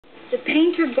The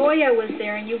painter Goya was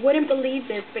there, and you wouldn't believe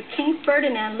this, but King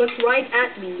Ferdinand looked right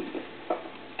at me.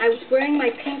 I was wearing my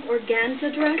pink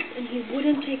organza dress, and he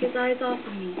wouldn't take his eyes off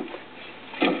of me.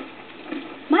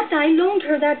 Martha, I loaned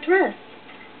her that dress.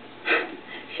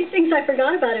 She thinks I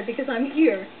forgot about it because I'm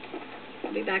here.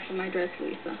 I'll be back for my dress,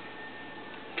 Luisa.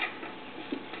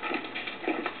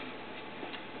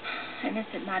 I miss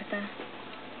it, Martha.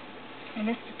 I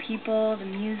miss the people, the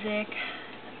music,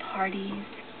 the parties.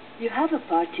 You have a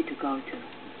party to go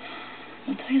to.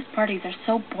 Montoya's parties are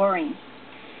so boring.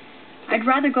 I'd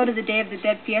rather go to the Day of the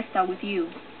Dead fiesta with you.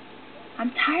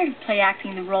 I'm tired of play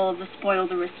acting the role of the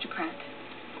spoiled aristocrat.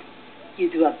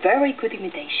 You do a very good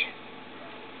imitation.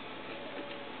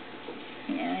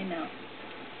 Yeah, I know.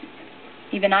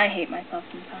 Even I hate myself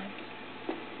sometimes.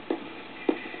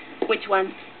 Which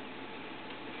one?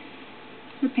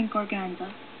 The pink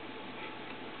organza.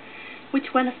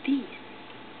 Which one of these?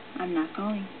 I'm not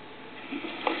going.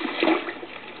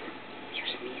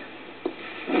 Dios mío.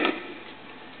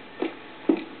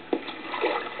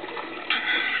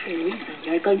 The reason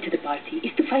you are going to the party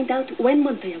is to find out when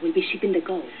Montoya will be shipping the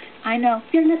gold. I know.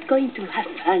 You're not going to have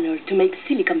fun or to make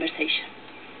silly conversation.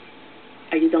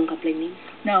 Are you done complaining?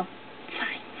 No.